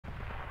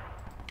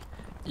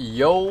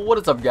Yo, what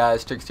is up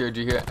guys, Trickster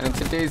here, and in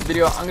today's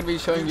video I'm going to be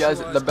showing you guys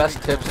the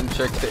best tips and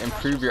tricks to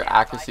improve your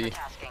accuracy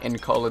in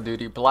Call of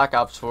Duty Black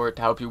Ops 4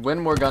 to help you win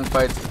more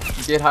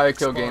gunfights, get higher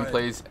kill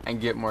gameplays, and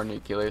get more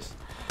nuclears.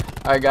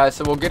 Alright guys,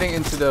 so we're getting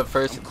into the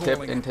first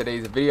tip in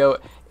today's video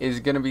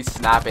is going to be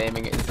snap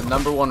aiming. It's the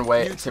 #1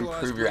 way to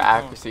improve your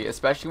accuracy,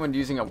 especially when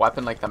using a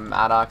weapon like the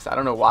Maddox. I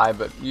don't know why,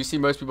 but you see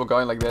most people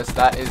going like this.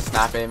 That is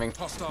snap aiming.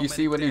 You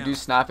see when you do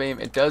snap aim,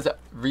 it does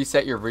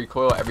reset your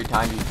recoil every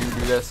time you do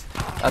this.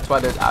 That's why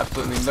there's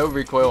absolutely no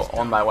recoil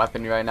on my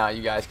weapon right now.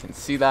 You guys can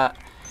see that.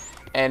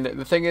 And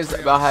the thing is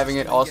about having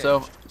it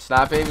also,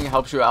 snap aiming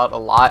helps you out a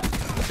lot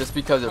just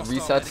because it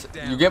resets.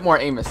 You get more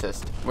aim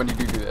assist when you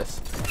do this.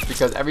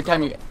 Because every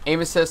time you aim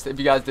assist, if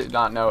you guys did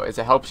not know, is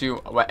it helps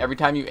you, every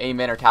time you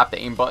aim in or tap the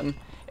aim button,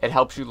 it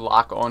helps you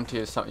lock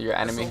onto your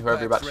enemy, whoever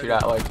you're about to shoot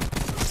at. Like,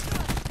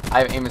 I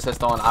have aim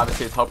assist on,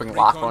 obviously it's helping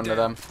lock onto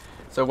them.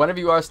 So whenever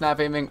you are snap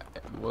aiming,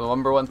 the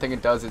 #1 thing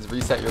it does is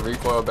reset your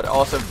recoil, but it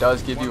also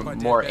does give you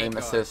more aim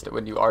assist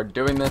when you are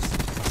doing this.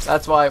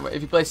 That's why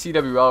if you play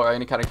CWL or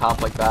any kind of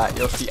comp like that,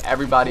 you'll see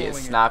everybody is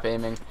snap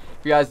aiming.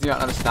 If you guys do not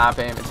know how to snap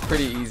aim, it's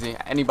pretty easy.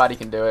 Anybody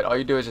can do it. All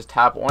you do is just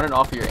tap on and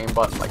off of your aim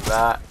button like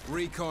that.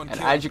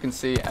 And as you can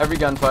see, every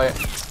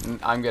gunfight,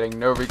 I'm getting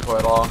no recoil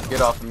at all.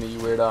 Get off of me, you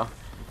weirdo.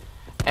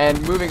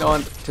 And moving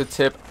on to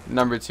tip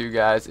 #2,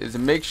 guys, is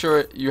make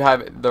sure you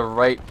have the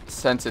right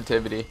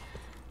sensitivity.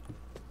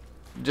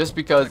 Just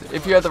because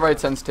if you have the right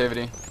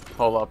sensitivity,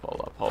 hold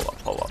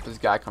up, this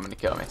guy coming to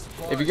kill me.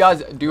 If you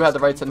guys do have the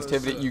right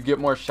sensitivity, you get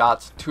more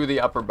shots to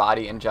the upper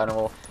body in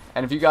general.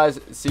 And if you guys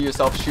see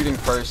yourself shooting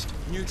first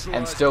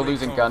and still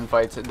losing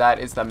gunfights, that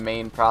is the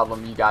main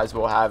problem you guys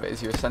will have,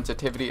 is your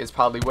sensitivity is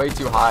probably way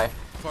too high.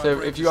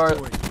 So if you are,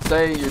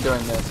 say you're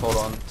doing this, hold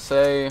on,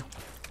 say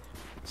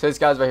this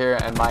guy's right here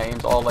and my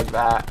aim's all like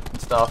that and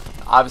stuff,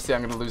 obviously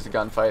I'm going to lose the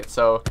gunfight.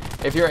 So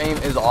if your aim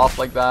is off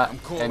like that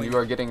and you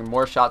are getting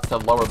more shots to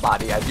lower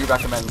body, I do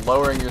recommend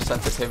lowering your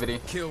sensitivity,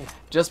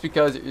 just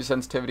because your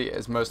sensitivity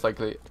is most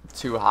likely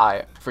too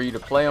high for you to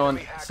play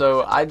on.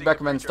 So I'd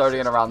recommend starting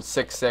at around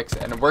 6.6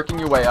 and working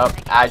your way up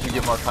as you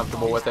get more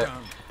comfortable with it.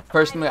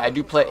 Personally, I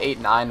do play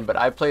 8.9, but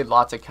I played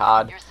lots of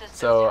COD,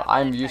 so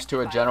I'm used to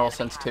a general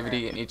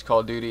sensitivity in each Call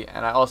of Duty,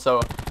 and I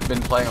also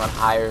been playing on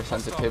higher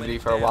sensitivity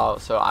for a while,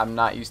 so I'm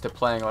not used to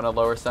playing on a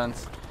lower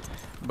sense.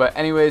 But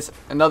anyways,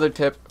 another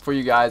tip for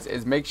you guys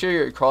is make sure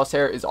your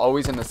crosshair is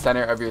always in the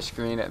center of your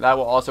screen. That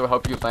will also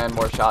help you land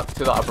more shots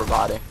to the upper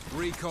body.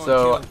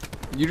 So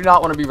you do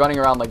not want to be running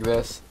around like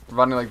this,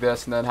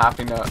 and then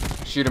having to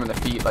shoot him in the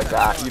feet like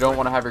that. You don't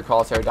want to have your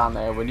crosshair down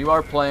there. When you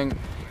are playing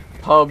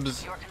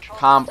pubs,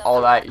 comp,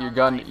 all that, your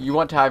gun, you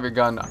want to have your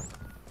gun,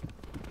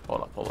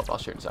 hold up, I'll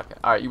shoot in a second.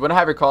 Alright, you want to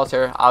have your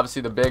crosshair,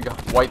 obviously the big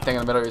white thing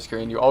in the middle of your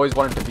screen, you always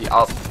want it to be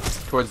up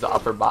towards the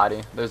upper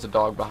body. There's a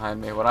dog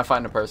behind me. When I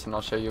find a person,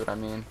 I'll show you what I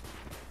mean.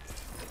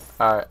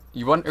 Alright,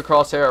 you want your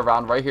crosshair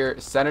around right here,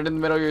 centered in the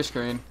middle of your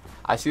screen.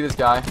 I see this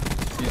guy,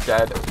 he's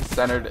dead,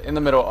 centered in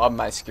the middle of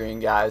my screen,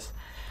 guys.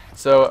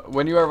 So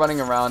when you are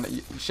running around,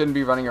 you shouldn't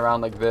be running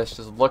around like this,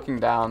 just looking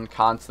down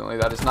constantly.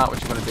 That is not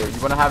what you want to do. You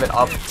want to have it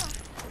up,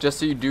 just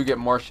so you do get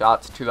more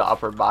shots to the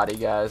upper body,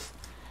 guys.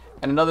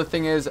 And another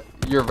thing is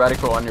your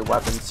reticle on your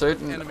weapon.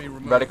 Certain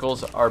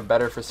reticles are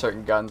better for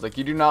certain guns. Like,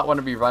 you do not want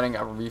to be running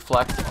a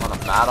reflex on a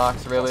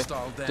Maddox, really,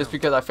 just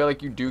because I feel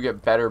like you do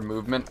get better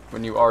movement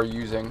when you are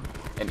using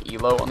an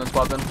ELO on this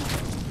weapon.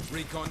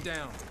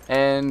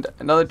 And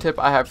another tip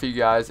I have for you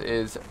guys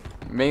is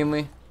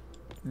mainly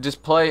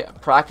just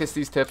practice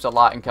these tips a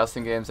lot in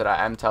custom games that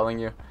I am telling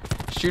you.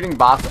 Shooting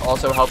bots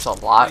also helps a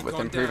lot with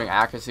improving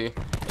accuracy.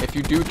 If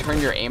you do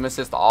turn your aim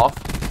assist off,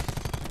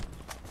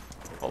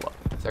 hold up,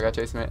 is that guy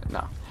chasing me?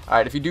 No.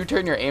 Alright, if you do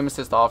turn your aim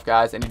assist off,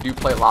 guys, and you do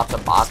play lots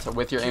of bots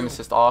with your aim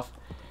assist off,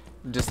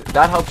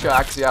 that helps your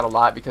accuracy out a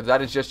lot, because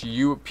that is just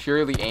you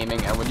purely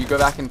aiming, and when you go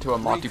back into a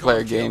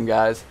multiplayer game,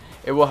 guys,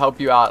 it will help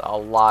you out a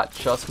lot.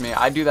 Trust me,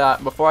 I do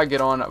that before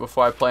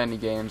I play any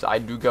games. I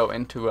do go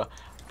into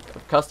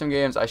custom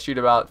games, I shoot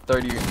about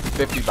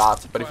 30-50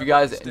 bots, but if you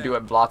guys do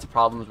have lots of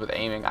problems with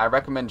aiming, I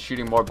recommend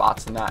shooting more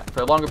bots than that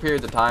for longer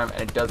periods of time,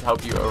 and it does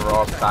help you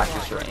overall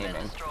practice your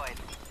aiming.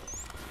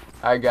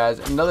 Alright guys,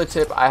 another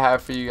tip I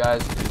have for you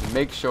guys is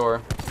make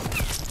sure,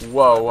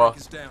 hold up,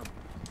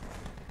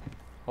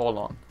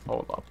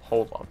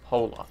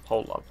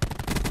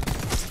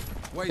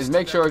 is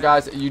make sure,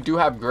 guys, you do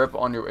have grip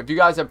on if you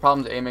guys have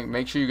problems aiming,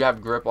 make sure you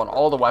have grip on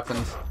all the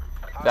weapons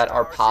that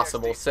are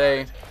possible.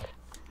 Say,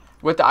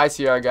 with the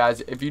ICR,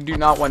 guys, if you do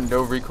not want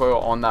no recoil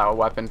on that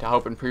weapon to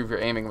help improve your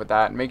aiming with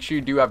that, make sure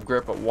you do have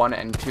grip at 1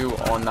 and 2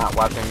 on that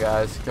weapon,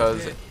 guys,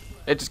 because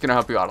it's just going to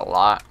help you out a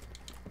lot.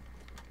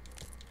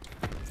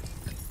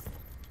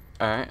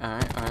 Alright,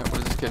 what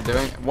is this kid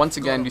doing? Once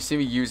again, you see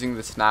me using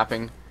the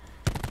snapping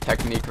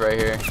technique right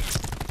here.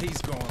 He's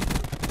gone.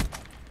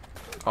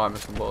 Oh, I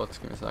missed some bullets.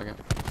 Give me a second.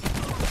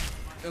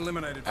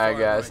 Eliminated. Alright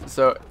guys,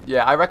 so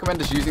yeah, I recommend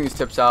just using these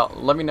tips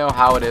out. Let me know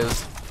how it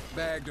is.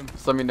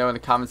 Just let me know in the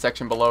comment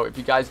section below. If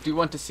you guys do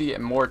want to see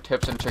more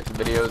tips and tricks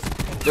videos,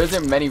 there's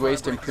many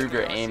ways to improve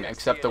your aim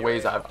except the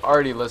ways I've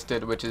already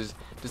listed, which is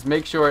just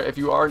make sure if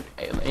you are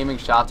aiming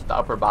shots at the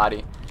upper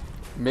body,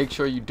 make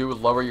sure you do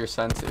lower your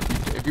sense.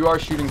 If you are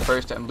shooting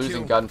first and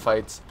losing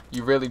gunfights,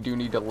 you really do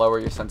need to lower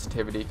your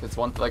sensitivity, because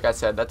like I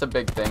said, that's a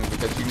big thing,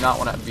 because you do not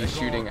want to be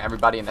shooting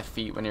everybody in the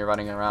feet when you're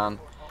running around.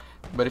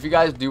 But if you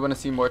guys do want to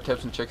see more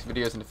tips and tricks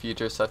videos in the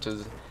future, such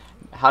as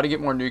how to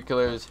get more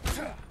nuclears,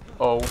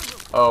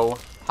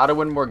 how to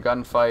win more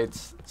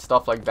gunfights,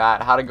 stuff like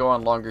that, how to go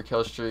on longer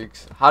kill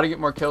streaks, how to get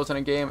more kills in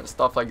a game,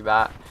 stuff like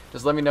that,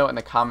 just let me know in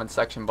the comment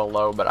section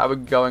below. But I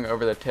would be going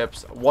over the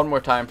tips one more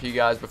time for you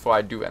guys before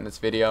I do end this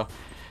video.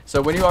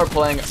 So when you are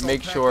playing,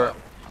 make sure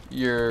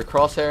your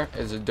crosshair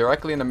is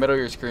directly in the middle of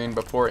your screen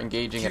before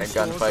engaging in a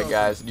gunfight,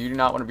 guys. You do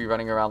not want to be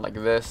running around like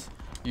this.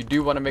 You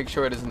do want to make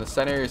sure it is in the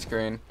center of your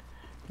screen,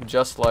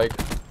 just like,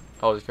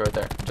 I'll just go right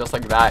there, just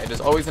like that. It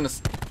is always in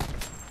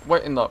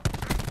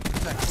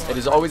it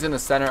is always in the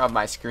center of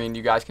my screen.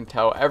 You guys can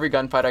tell every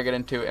gunfight I get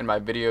into in my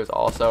videos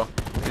also.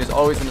 It is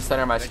always in the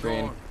center of my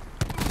screen,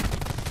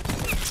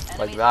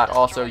 like that.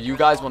 Also, you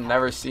guys will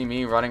never see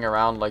me running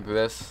around like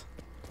this.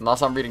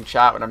 Unless I'm reading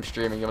chat when I'm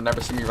streaming, you'll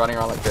never see me running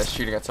around like this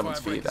shooting at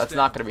someone's feet. That's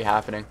not going to be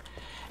happening.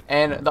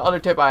 And the other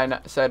tip I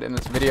said in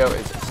this video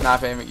is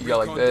snap aiming. You go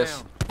like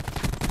this.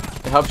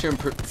 It helps you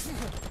improve.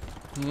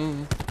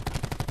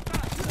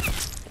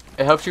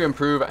 It helps you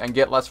improve and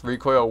get less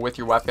recoil with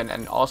your weapon,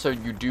 and also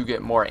you do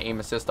get more aim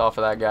assist off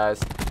of that, guys.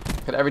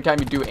 Because every time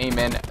you do aim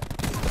in,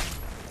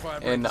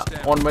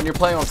 when you're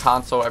playing on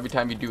console, every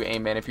time you do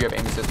aim in, if you have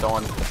aim assist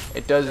on,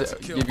 it does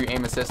give you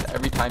aim assist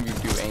every time you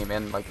do aim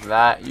in, like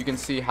that. You can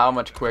see how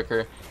much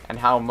quicker and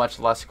how much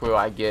less recoil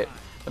I get.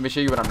 Let me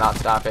show you when I'm not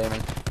snap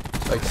aiming.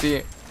 Like,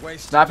 see,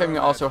 snap aiming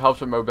also helps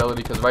with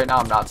mobility, because right now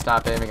I'm not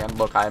snap aiming, and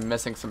look, I'm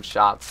missing some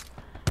shots.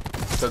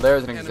 So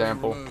there's an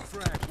example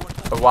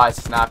of why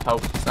snap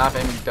helps. Snap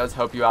aiming does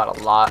help you out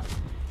a lot.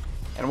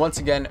 And once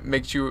again,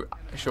 make sure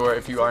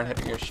if you aren't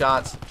hitting your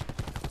shots,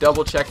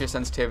 double check your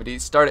sensitivity.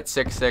 Start at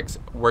 6.6,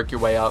 work your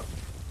way up.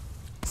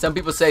 Some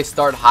people say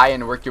start high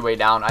and work your way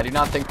down. I do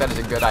not think that is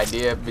a good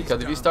idea,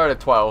 because if you start at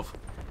 12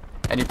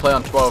 and you play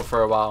on 12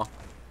 for a while,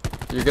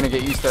 you're going to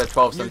get used to that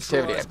 12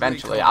 sensitivity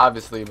eventually,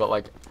 obviously. But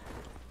like,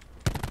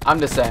 I'm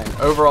just saying,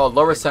 overall,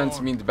 lower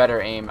sense means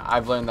better aim.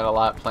 I've learned that a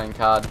lot playing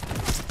COD.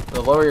 The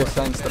lower your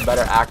sense, the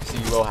better accuracy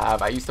you will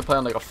have. I used to play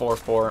on like a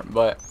 4.4,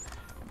 but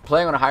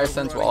playing on a higher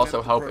sense will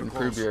also help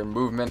improve your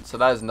movement. So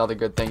that is another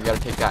good thing. You got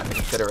to take that into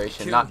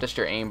consideration. Not just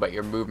your aim, but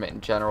your movement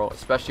in general,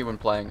 especially when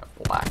playing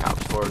Black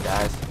Ops 4,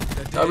 guys.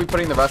 I'll be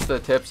putting the rest of the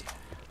tips,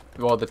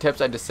 well, the tips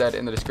I just said,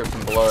 in the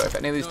description below. If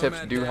any of these tips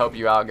do help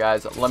you out,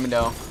 guys, let me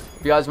know.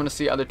 If you guys want to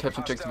see other tips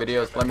and tricks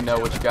videos, let me know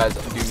what you guys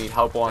do need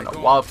help on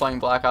while playing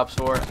Black Ops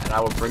 4, and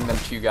I will bring them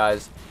to you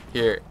guys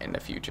here in the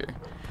future.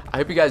 I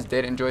hope you guys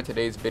did enjoy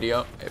today's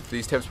video. If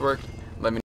these tips worked,